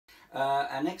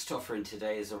Our next offering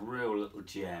today is a real little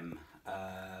gem.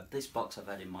 This box I've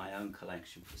had in my own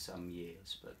collection for some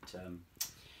years, but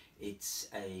it's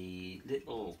a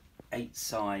little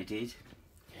 8-sided,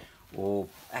 or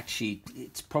actually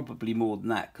it's probably more than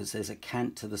that because there's a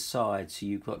cant to the side, so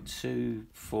you've got 2,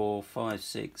 4, 5,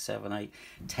 6, 7, 8,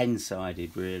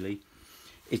 10-sided really.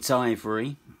 It's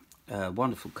ivory,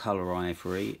 wonderful colour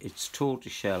ivory. It's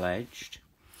tortoiseshell edged.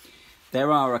 There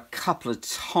are a couple of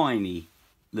tiny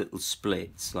little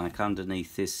splits, like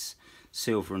underneath this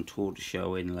silver and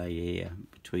tortoiseshell inlay here,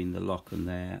 between the lock and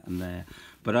there,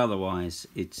 but otherwise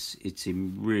it's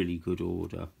in really good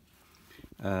order.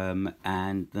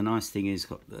 And the nice thing is,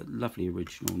 got the lovely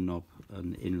original knob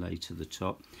and inlay to the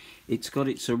top. It's got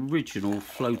its original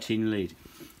floating lid.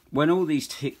 When all these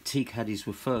tea caddies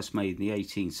were first made in the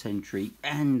 18th century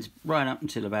and right up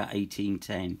until about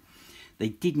 1810, they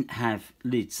didn't have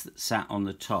lids that sat on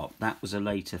the top. That was a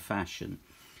later fashion.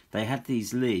 They had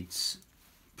these lids,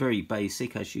 very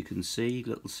basic, as you can see,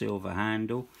 little silver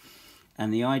handle,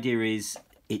 and the idea is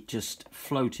it just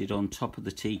floated on top of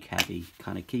the tea caddy,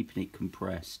 kind of keeping it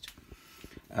compressed.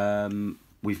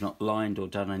 We've not lined or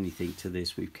done anything to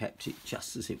this. We've kept it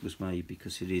just as it was made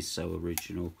because it is so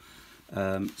original.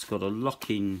 It's got a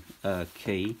lock-in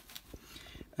key.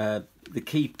 The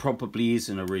key probably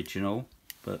isn't original,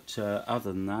 but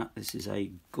other than that, this is a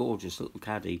gorgeous little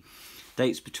caddy.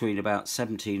 Dates between about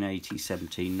 1780,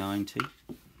 1790.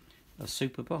 A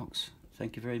super box.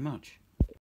 Thank you very much.